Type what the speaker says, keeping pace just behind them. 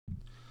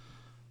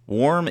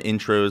Warm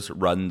intros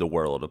run the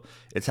world.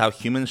 It's how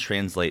humans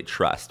translate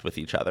trust with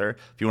each other.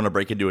 If you want to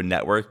break into a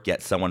network,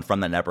 get someone from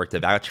that network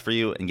to vouch for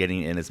you, and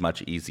getting in is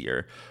much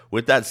easier.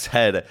 With that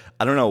said,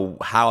 I don't know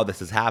how this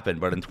has happened,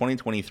 but in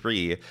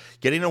 2023,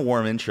 getting a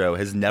warm intro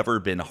has never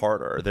been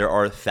harder. There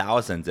are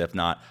thousands, if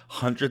not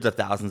hundreds of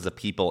thousands of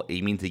people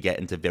aiming to get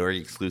into very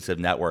exclusive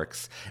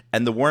networks,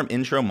 and the warm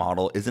intro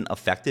model isn't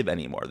effective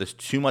anymore. There's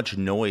too much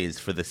noise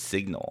for the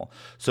signal.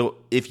 So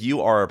if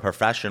you are a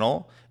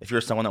professional, if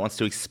you're someone that wants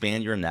to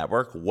expand your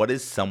network, what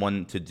is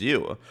someone to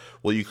do?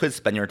 Well, you could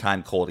spend your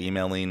time cold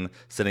emailing,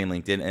 sending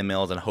LinkedIn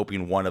emails, and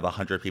hoping one of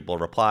 100 people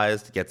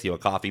replies to get you a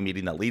coffee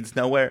meeting that leads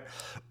nowhere.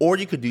 Or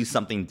you could do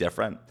something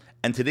different.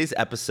 And today's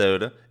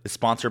episode is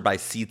sponsored by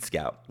Seed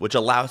Scout, which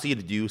allows you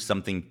to do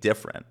something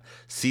different.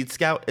 Seed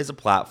Scout is a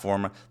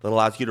platform that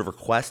allows you to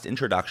request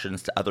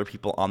introductions to other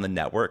people on the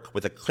network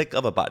with a click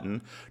of a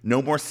button.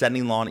 No more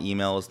sending long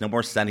emails, no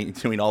more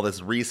doing all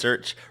this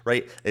research,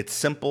 right? It's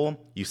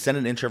simple. You send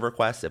an intro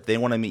request. If they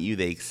want to meet you,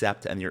 they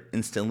accept, and you're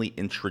instantly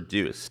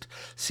introduced.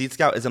 Seed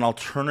Scout is an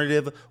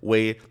alternative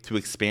way to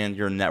expand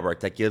your network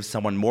that gives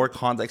someone more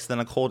context than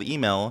a cold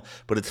email,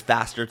 but it's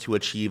faster to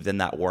achieve than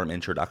that warm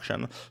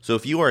introduction. So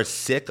if you are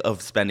sick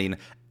of spending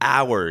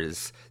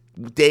hours,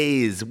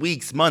 days,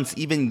 weeks, months,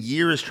 even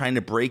years trying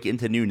to break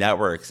into new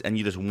networks and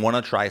you just want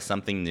to try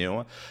something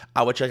new,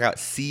 I would check out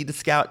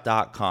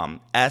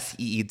seedscout.com,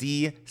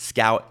 SEED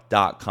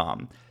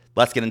scout.com.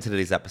 Let's get into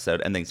today's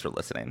episode, and thanks for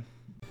listening.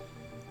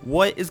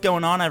 What is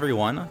going on,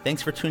 everyone?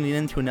 Thanks for tuning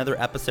in to another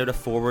episode of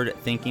Forward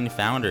Thinking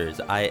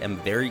Founders. I am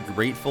very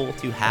grateful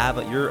to have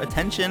your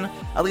attention,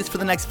 at least for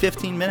the next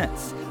 15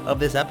 minutes of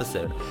this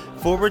episode.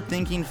 Forward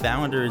Thinking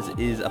Founders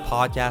is a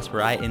podcast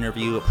where I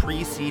interview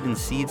pre-seed and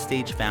seed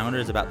stage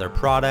founders about their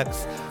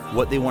products,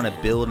 what they want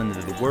to build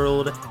into the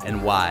world,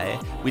 and why.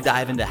 We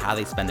dive into how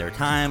they spend their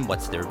time,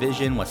 what's their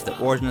vision, what's the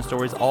origin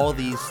stories, all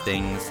these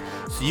things,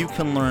 so you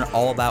can learn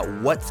all about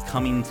what's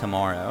coming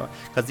tomorrow.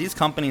 Because these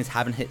companies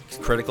haven't hit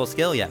critical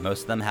scale yet.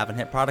 Most of them haven't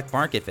hit product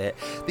market fit.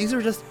 These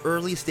are just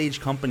early stage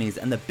companies,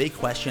 and the big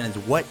question is,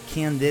 what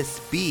can this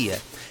be?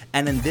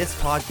 And in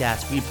this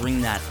podcast, we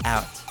bring that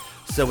out.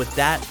 So with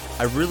that,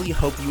 I really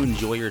hope you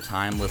enjoy your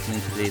time listening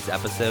to today's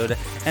episode.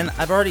 And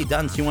I've already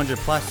done 200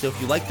 plus, so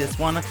if you like this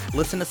one,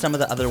 listen to some of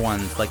the other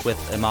ones, like with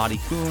Imadi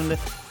Kund,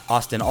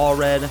 Austin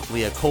Allred,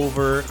 Leah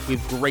Culver. We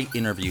have great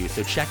interviews,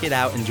 so check it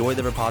out, enjoy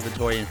the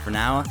repository, and for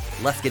now,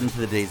 let's get into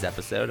today's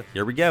episode.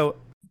 Here we go.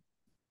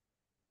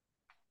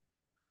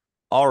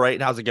 All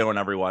right, how's it going,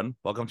 everyone?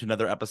 Welcome to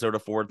another episode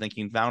of Forward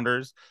Thinking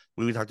Founders.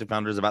 We talk to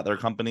founders about their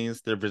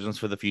companies, their visions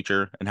for the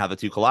future, and how the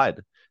two collide.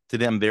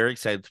 Today, I'm very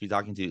excited to be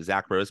talking to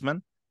Zach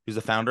Roseman, who's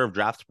the founder of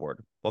Draftboard.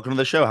 Welcome to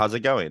the show. How's it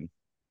going?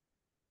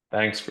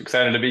 Thanks.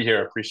 Excited to be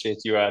here. Appreciate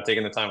you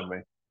taking the time with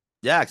me.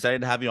 Yeah,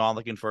 excited to have you on.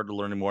 Looking forward to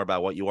learning more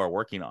about what you are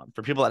working on.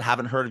 For people that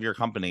haven't heard of your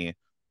company,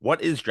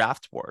 what is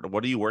Draftboard?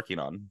 What are you working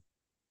on?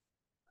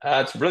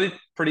 It's really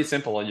pretty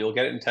simple. You'll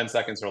get it in 10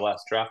 seconds or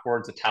less.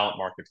 Draftboard's a talent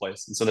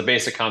marketplace. And so the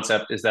basic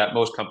concept is that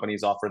most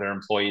companies offer their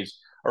employees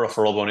a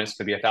referral bonus. It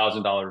could be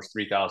 $1,000,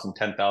 $3,000,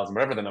 $10,000,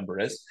 whatever the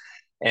number is.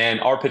 And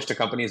our pitch to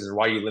companies is,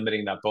 why are you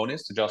limiting that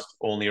bonus to just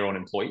only your own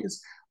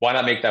employees? Why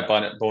not make that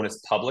bonus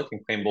public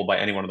and claimable by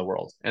anyone in the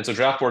world? And so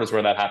Draftboard is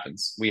where that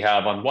happens. We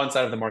have on one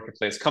side of the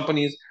marketplace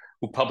companies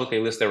who publicly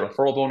list their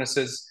referral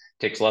bonuses.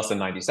 It takes less than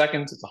 90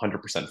 seconds. It's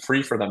 100%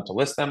 free for them to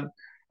list them.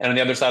 And on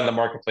the other side of the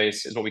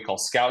marketplace is what we call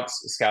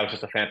scouts. A scout is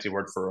just a fancy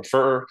word for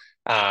referrer.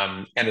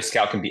 And a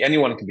scout can be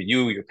anyone. It can be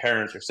you, your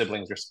parents, your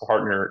siblings, your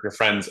partner, your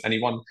friends,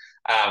 anyone,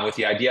 with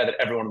the idea that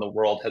everyone in the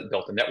world has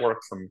built a network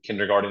from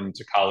kindergarten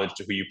to college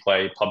to who you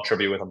play pub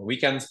trivia with on the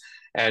weekends.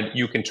 And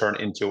you can turn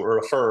into a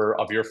referrer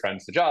of your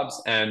friends to jobs.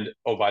 And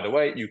oh, by the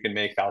way, you can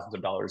make thousands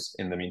of dollars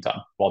in the meantime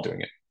while doing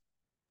it.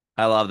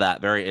 I love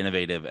that. Very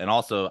innovative. And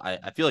also,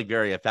 I feel like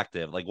very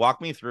effective. Like,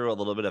 walk me through a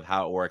little bit of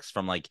how it works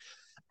from like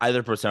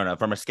either persona,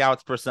 from a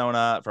scout's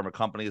persona, from a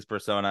company's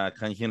persona.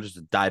 Can you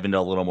just dive into a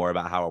little more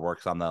about how it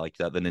works on the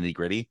nitty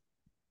gritty?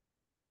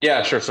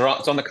 Yeah, sure. So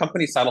on the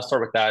company side, I'll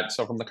start with that.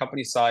 So from the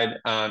company side,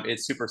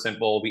 it's super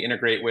simple. We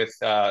integrate with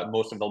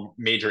most of the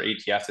major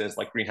ATSs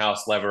like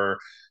Greenhouse, Lever,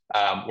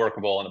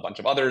 Workable, and a bunch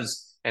of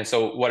others. And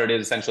so what it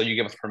is, essentially, you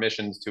give us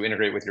permissions to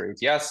integrate with your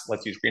ATS.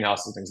 Let's use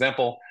Greenhouse as an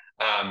example.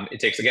 It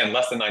takes, again,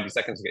 less than 90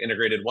 seconds to get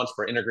integrated. Once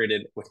we're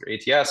integrated with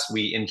your ATS,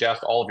 we ingest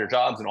all of your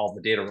jobs and all of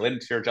the data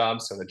related to your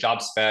jobs. So the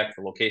job spec,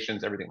 the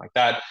locations, everything like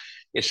that.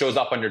 It shows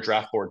up on your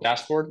Draftboard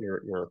dashboard,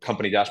 your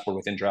company dashboard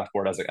within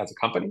Draftboard as a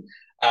company.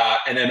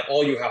 And then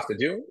all you have to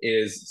do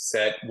is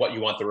set what you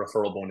want the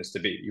referral bonus to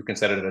be. You can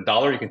set it at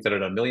 $1, you can set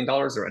it at $1 million,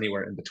 or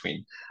anywhere in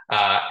between.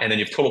 And then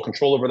you have total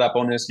control over that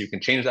bonus. You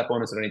can change that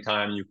bonus at any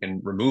time. You can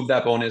remove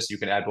that bonus. You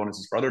can add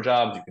bonuses for other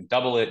jobs. You can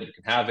double it. You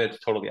can have it.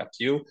 Totally up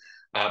to you.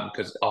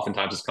 Because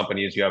oftentimes as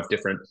companies, you have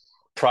different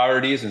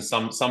priorities, and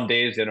some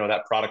days,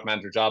 that product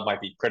manager job might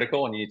be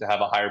critical and you need to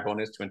have a higher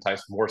bonus to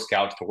entice more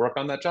scouts to work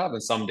on that job.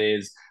 And some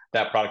days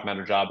that product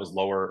manager job is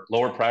lower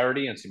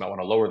priority, and so you might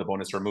want to lower the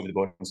bonus or remove the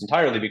bonus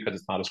entirely because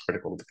it's not as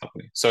critical to the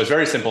company. So it's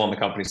very simple on the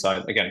company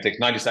side. Again, it takes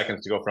 90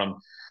 seconds to go from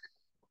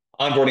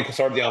Onboarding,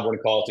 start the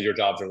onboarding call to your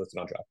jobs are listed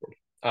on Draftboard.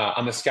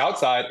 On the Scout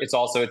side, it's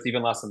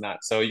even less than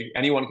that. So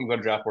anyone can go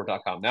to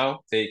draftboard.com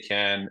now. They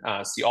can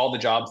see all the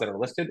jobs that are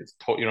listed.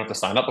 You don't have to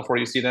sign up before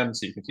you see them.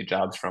 So you can see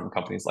jobs from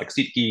companies like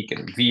SeatGeek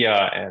and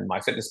Via and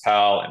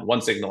MyFitnessPal and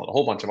OneSignal and a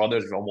whole bunch of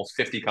others. There's almost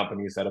 50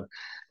 companies that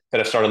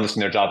have started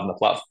listing their jobs on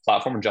the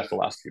platform in just the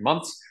last few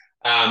months.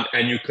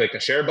 And you click a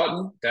share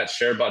button. That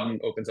share button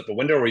opens up a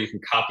window where you can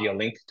copy a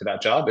link to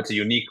that job. It's a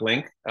unique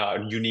link,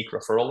 unique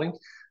referral link.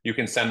 You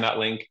can send that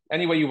link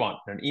any way you want,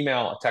 an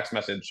email, a text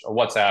message, a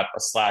WhatsApp, a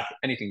Slack,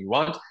 anything you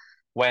want.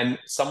 When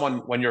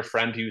your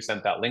friend who you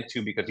sent that link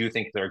to because you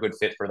think they're a good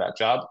fit for that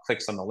job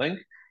clicks on the link,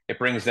 it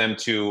brings them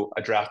to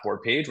a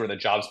Draftboard page where the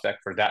job spec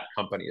for that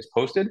company is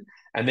posted,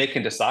 and they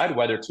can decide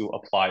whether to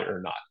apply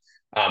or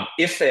not.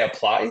 If they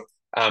apply,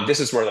 this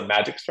is where the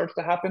magic starts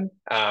to happen,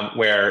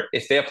 where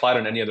if they applied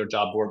on any other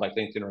job board like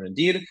LinkedIn or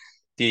Indeed,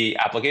 the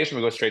application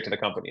will go straight to the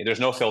company. There's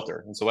no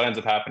filter. And so what ends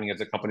up happening is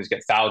the companies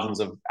get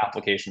thousands of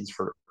applications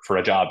for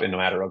a job in a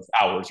matter of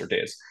hours or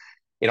days.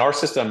 In our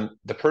system,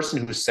 the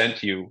person who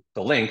sent you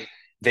the link,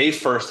 they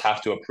first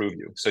have to approve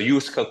you. So you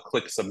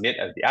click submit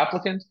as the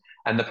applicant,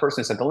 and the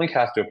person who sent the link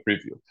has to approve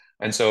you.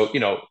 And so,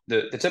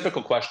 the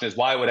typical question is,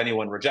 why would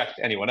anyone reject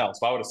anyone else?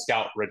 Why would a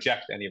scout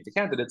reject any of the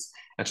candidates?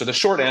 And so the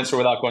short answer,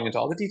 without going into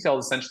all the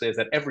details, essentially is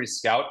that every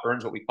scout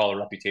earns what we call a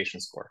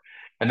reputation score.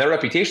 And their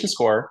reputation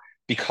score,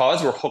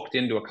 because we're hooked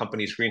into a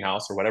company's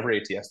greenhouse or whatever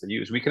ATS they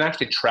use, we can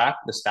actually track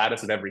the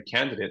status of every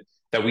candidate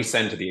that we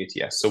send to the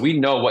ATS. So we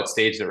know what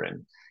stage they're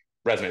in.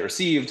 Resume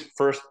received,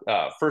 first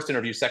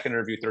interview, second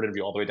interview, third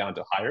interview, all the way down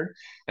to hired.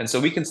 And so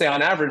we can say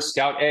on average,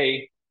 Scout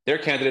A, their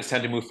candidates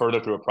tend to move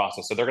further through a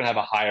process. So they're going to have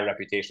a higher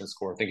reputation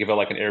score. Think of it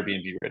like an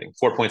Airbnb rating,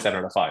 4.7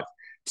 out of 5.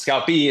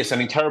 Scout B is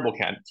sending terrible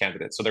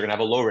candidates. So they're going to have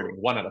a low rating,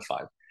 1 out of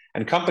 5.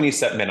 And companies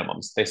set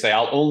minimums. They say,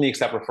 I'll only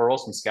accept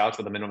referrals from scouts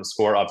with a minimum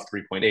score of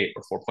 3.8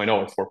 or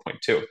 4.0 or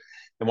 4.2.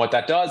 And what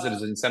that does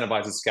is it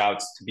incentivizes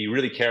scouts to be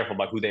really careful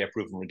about who they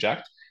approve and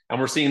reject. And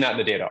we're seeing that in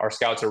the data. Our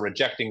scouts are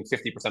rejecting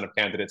 50% of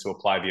candidates who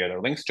apply via their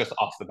links just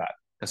off the bat.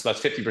 And so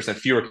that's 50%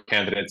 fewer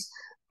candidates,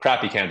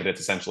 crappy candidates,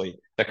 essentially,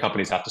 that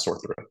companies have to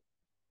sort through.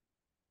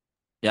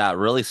 Yeah,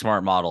 really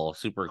smart model.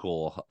 Super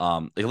cool.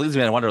 It leads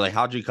me to wonder, like,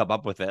 how'd you come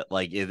up with it?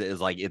 Like,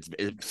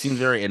 it seems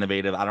very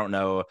innovative. I don't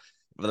know if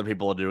other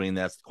people are doing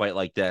this quite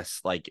like this.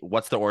 Like,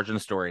 what's the origin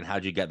story and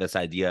how'd you get this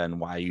idea and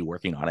why are you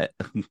working on it?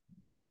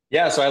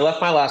 Yeah, so I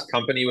left my last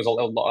company. It was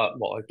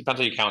well, it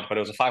depends how you count, but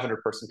it was a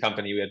 500-person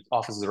company. We had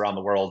offices around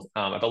the world.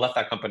 I left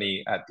that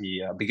company at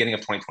the beginning of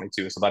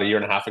 2022, so about a year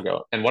and a half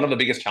ago. And one of the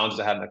biggest challenges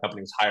I had in the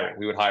company was hiring.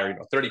 We would hire,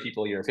 30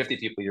 people a year, 50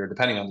 people a year,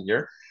 depending on the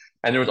year.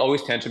 And there was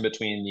always tension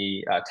between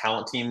the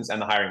talent teams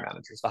and the hiring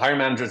managers. The hiring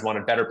managers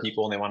wanted better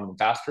people and they wanted them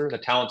faster. The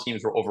talent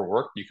teams were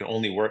overworked. You can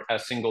only work, a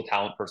single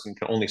talent person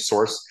can only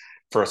source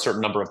for a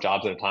certain number of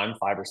jobs at a time,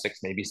 5 or 6,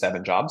 maybe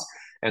 7 jobs.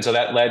 And so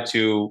that led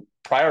to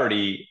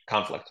priority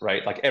conflict,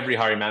 right? Like every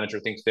hiring manager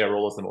thinks their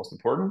role is the most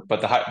important,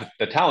 but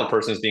the talent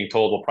person is being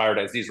told, we'll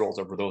prioritize these roles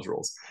over those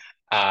roles.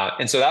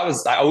 And so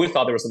I always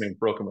thought there was something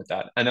broken with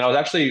that. And then I was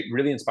actually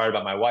really inspired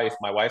by my wife.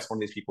 My wife's one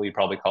of these people you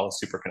probably call a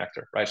super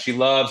connector, right? She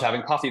loves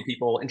having coffee with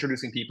people,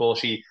 introducing people.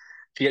 She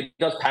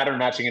does pattern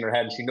matching in her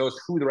head. She knows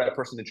who the right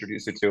person to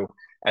introduce you to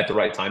at the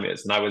right time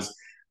is. And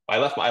I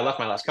left my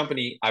last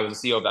company. I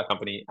was the CEO of that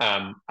company.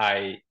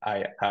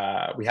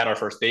 We had our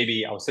first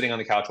baby. I was sitting on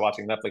the couch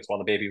watching Netflix while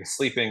the baby was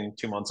sleeping,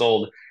 2 months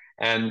old.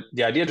 And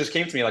the idea just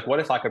came to me, like,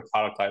 what if I could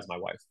productize my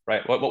wife,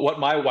 right? What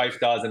my wife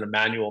does in a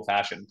manual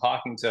fashion,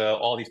 talking to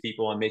all these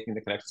people and making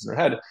the connections in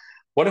her head.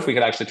 What if we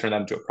could actually turn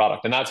that into a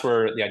product? And that's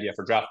where the idea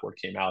for Draftboard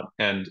came out.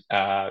 And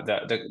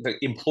the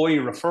employee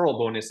referral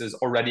bonuses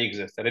already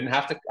exist. When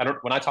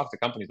I talk to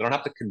companies, I don't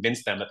have to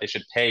convince them that they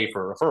should pay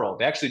for a referral.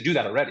 They actually do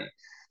that already.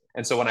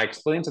 And so when I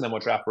explain to them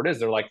what Draftboard is,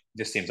 they're like,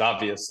 this seems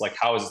obvious. Like,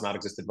 how has this not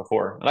existed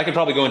before? And I could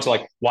probably go into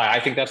like why I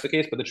think that's the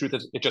case, but the truth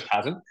is it just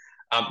hasn't.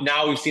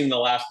 Now we've seen in the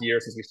last year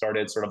since we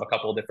started sort of a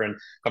couple of different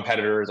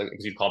competitors, like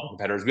you'd call them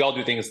competitors. We all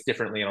do things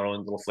differently in our own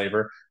little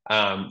flavor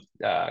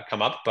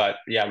come up. But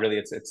yeah, really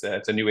it's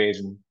a new age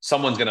and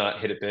someone's going to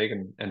hit it big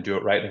and do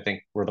it right. And I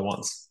think we're the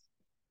ones.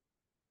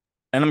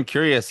 And I'm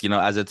curious,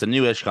 as it's a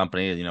newish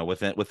company,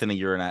 within a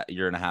year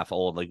and a half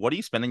old, like, what are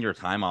you spending your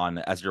time on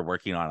as you're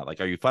working on it? Like,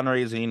 are you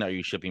fundraising? Are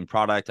you shipping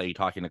product? Are you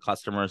talking to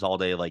customers all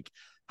day? Like,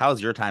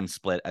 how's your time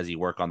split as you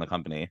work on the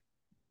company?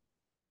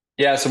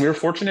 Yeah, so we were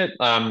fortunate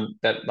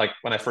that like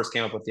when I first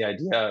came up with the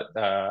idea,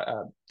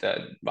 that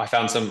I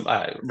found some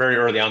very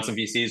early on some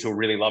VCs who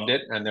really loved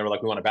it, and they were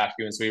like, "We want to back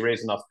you," and so we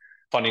raised enough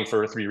funding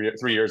for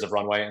 3 years of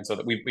runway, and so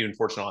that we've been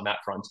fortunate on that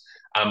front.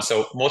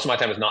 So most of my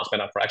time is not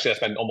spent on. Actually, I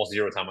spend almost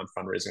zero time on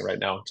fundraising right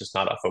now, just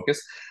not a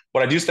focus.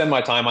 What I do spend my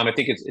time on, I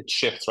think it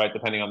shifts right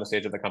depending on the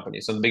stage of the company.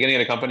 So in the beginning of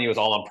the company, it was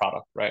all on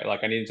product, right?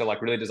 Like I needed to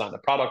like really design the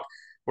product.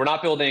 We're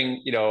not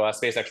building,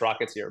 SpaceX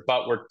rockets here,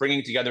 but we're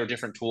bringing together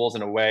different tools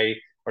in a way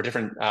or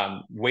different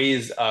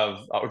ways of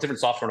or different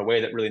software in a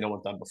way that really no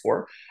one's done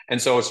before.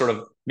 And so it's sort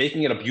of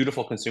making it a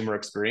beautiful consumer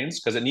experience,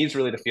 because it needs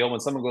really to feel, when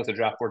someone goes to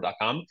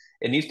draftboard.com,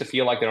 it needs to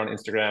feel like they're on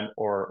Instagram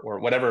or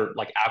whatever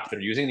like app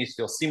they're using. It needs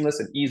to feel seamless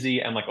and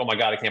easy and like, oh my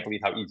God, I can't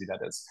believe how easy that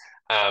is.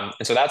 And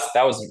so that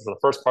was the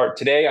first part.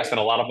 Today, I spent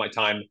a lot of my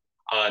time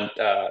on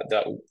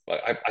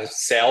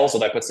sales.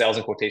 So I put sales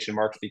in quotation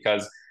marks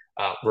because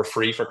we're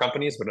free for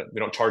companies. We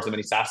don't charge them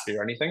any SaaS fee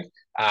or anything.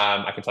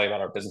 I can tell you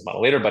about our business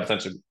model later, but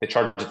essentially we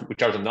charge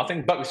them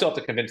nothing, but we still have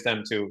to convince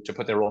them to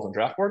put their roles on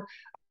Draftboard.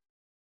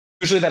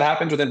 Usually that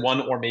happens within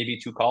one or maybe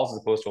two calls,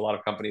 as opposed to a lot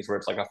of companies where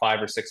it's like a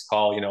 5 or 6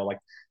 call, like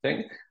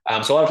thing.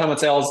 So a lot of time on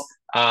sales,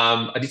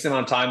 a decent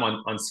amount of time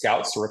on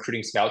scouts, so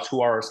recruiting scouts.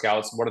 Who are our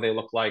scouts? What do they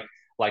look like?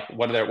 Like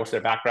what's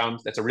their background?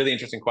 That's a really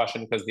interesting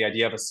question, because the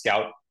idea of a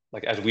scout,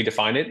 like as we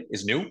define it,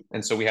 is new.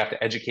 And so we have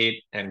to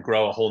educate and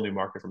grow a whole new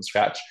market from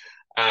scratch.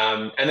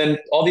 And then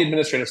all the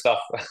administrative stuff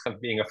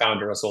of being a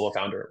founder, a solo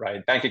founder,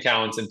 right? Bank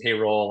accounts and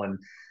payroll and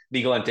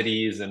legal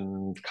entities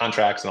and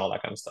contracts and all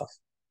that kind of stuff.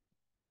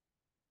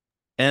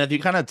 And if you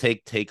kind of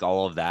take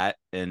all of that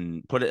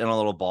and put it in a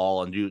little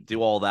ball and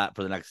do all that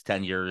for the next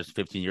 10 years,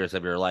 15 years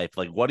of your life,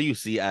 like what do you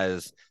see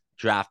as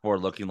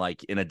Draftboard looking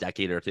like in a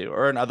decade or two?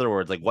 Or in other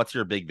words, like what's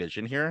your big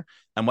vision here,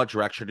 and what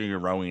direction are you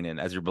rowing in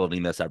as you're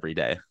building this every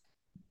day?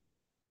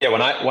 Yeah,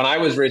 when I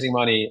was raising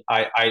money,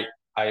 I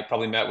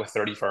probably met with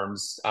 30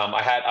 firms.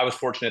 I was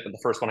fortunate that the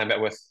first one I met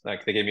with,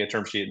 like they gave me a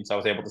term sheet, and so I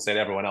was able to say to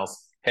everyone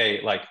else,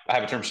 hey, like I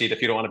have a term sheet.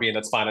 If you don't want to be in,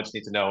 that's fine. I just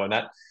need to know. And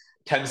that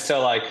tends to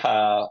like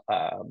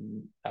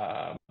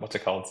what's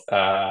it called?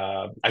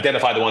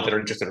 Identify the ones that are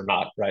interested or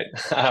not, right?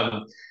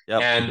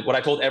 Yep. And what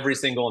I told every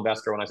single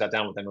investor when I sat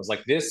down with them was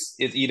like, this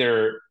is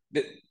either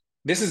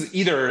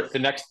the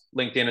next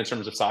LinkedIn in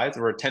terms of size,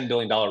 or a $10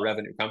 billion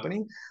revenue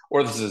company,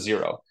 or this is a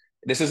zero.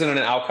 This isn't an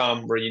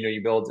outcome where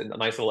you build a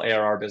nice little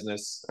ARR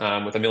business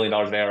with $1 million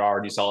of ARR,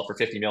 and you sell it for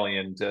 50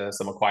 million to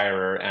some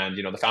acquirer, and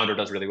the founder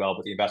does really well,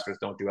 but the investors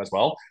don't do as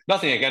well.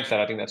 Nothing against that.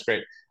 I think that's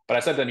great. But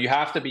I said to them, you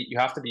have to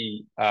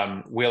be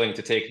willing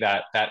to take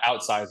that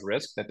outsized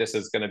risk that this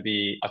is going to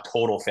be a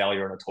total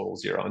failure and a total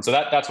zero. And so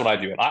that's what I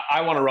do.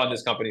 I want to run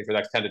this company for the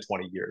next 10 to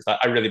 20 years.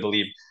 I really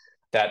believe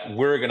that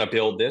we're going to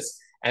build this,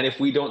 and if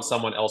we don't,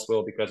 someone else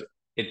will, because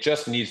it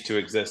just needs to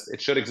exist. It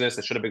should exist.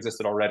 It should have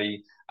existed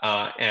already.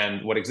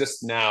 And what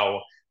exists now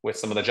with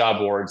some of the job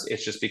boards,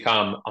 it's just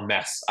become a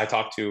mess. Can't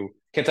tell you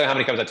how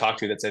many companies I talk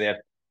to that say they have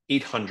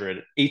 800,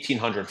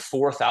 1,800,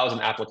 4,000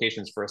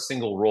 applications for a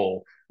single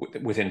role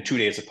within 2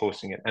 days of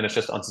posting it. And it's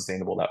just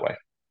unsustainable that way.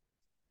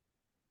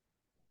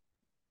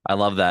 I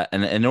love that.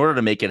 And in order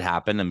to make it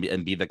happen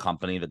and be the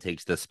company that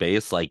takes this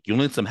space, like you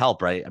need some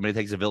help, right? I mean, it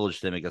takes a village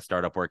to make a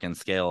startup work and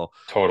scale.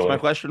 So my Totally.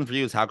 question for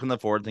you is, how can the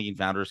forward-thinking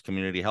founders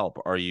community help?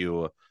 Are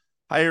you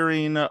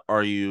hiring?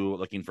 Are you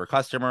looking for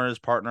customers,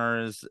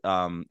 partners,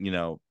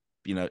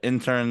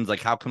 interns?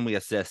 Like, how can we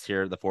assist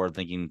here, the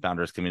forward-thinking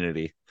founders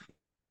community?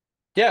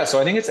 Yeah,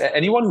 so I think it's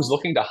anyone who's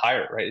looking to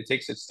hire, right?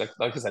 It's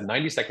like I said,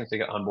 90 seconds to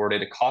get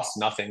onboarded. It costs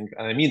nothing.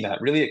 And I mean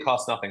that. Really, it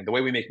costs nothing. The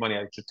way we make money,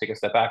 I should take a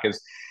step back,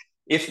 is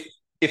if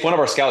one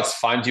of our scouts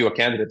finds you a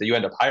candidate that you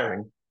end up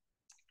hiring,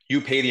 you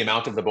pay the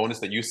amount of the bonus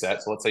that you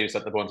set. So let's say you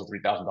set the bonus of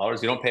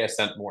 $3,000. You don't pay a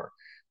cent more.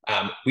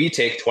 We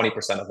take 20%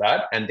 of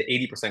that, and the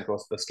 80%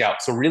 goes to the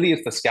scout. So really,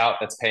 it's the scout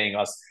that's paying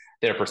us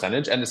their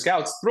percentage, and the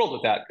scout's thrilled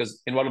with that,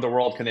 because in what other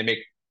world can they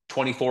make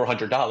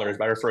 $2,400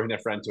 by referring their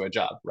friend to a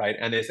job, right?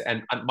 And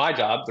my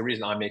job, the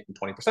reason I'm making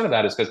 20% of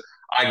that is because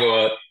I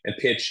go out and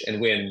pitch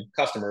and win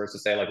customers to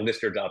say, like,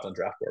 list your jobs on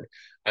Draftboard.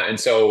 And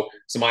so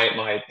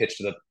my pitch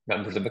to the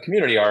members of the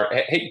community are,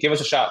 hey, give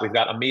us a shot. We've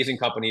got amazing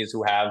companies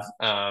who have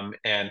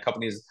and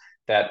companies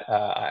that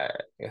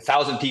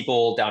 1,000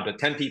 people down to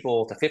 10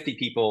 people to 50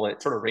 people.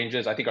 It sort of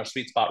ranges. I think our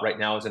sweet spot right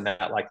now is in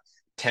that like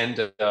 10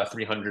 to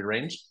 300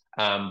 range.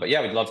 But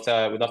yeah, we'd love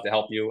to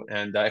help you.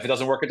 And if it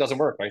doesn't work, it doesn't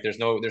work, right? There's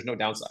no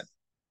downside.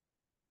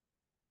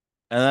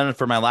 And then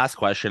for my last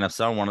question, if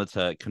someone wanted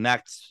to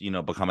connect,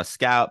 become a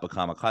scout,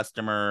 become a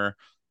customer,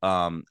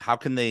 how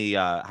can they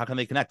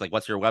connect? Like,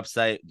 what's your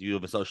website? Do you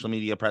have a social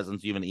media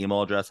presence? Do you have an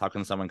email address? How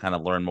can someone kind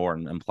of learn more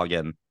and plug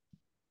in?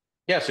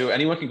 Yeah, so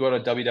anyone can go to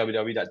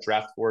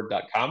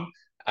www.draftboard.com.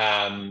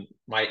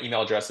 My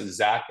email address is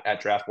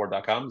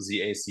zach@draftboard.com,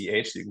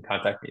 ZACH. So you can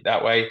contact me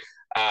that way.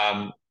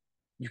 Um,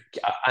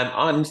 I'm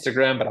on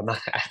Instagram, but I'm not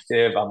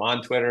active. I'm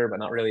on Twitter, but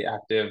not really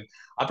active.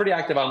 I'm pretty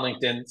active on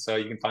LinkedIn, so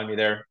you can find me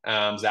there.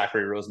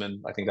 Zachary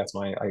Roseman. I think I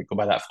go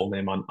by that full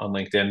name on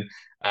LinkedIn.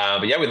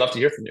 But yeah, we'd love to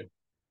hear from you.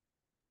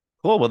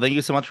 Cool. Well, thank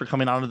you so much for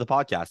coming on to the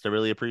podcast. I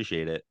really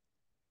appreciate it.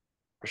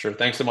 For sure.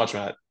 Thanks so much,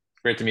 Matt.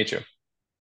 Great to meet you.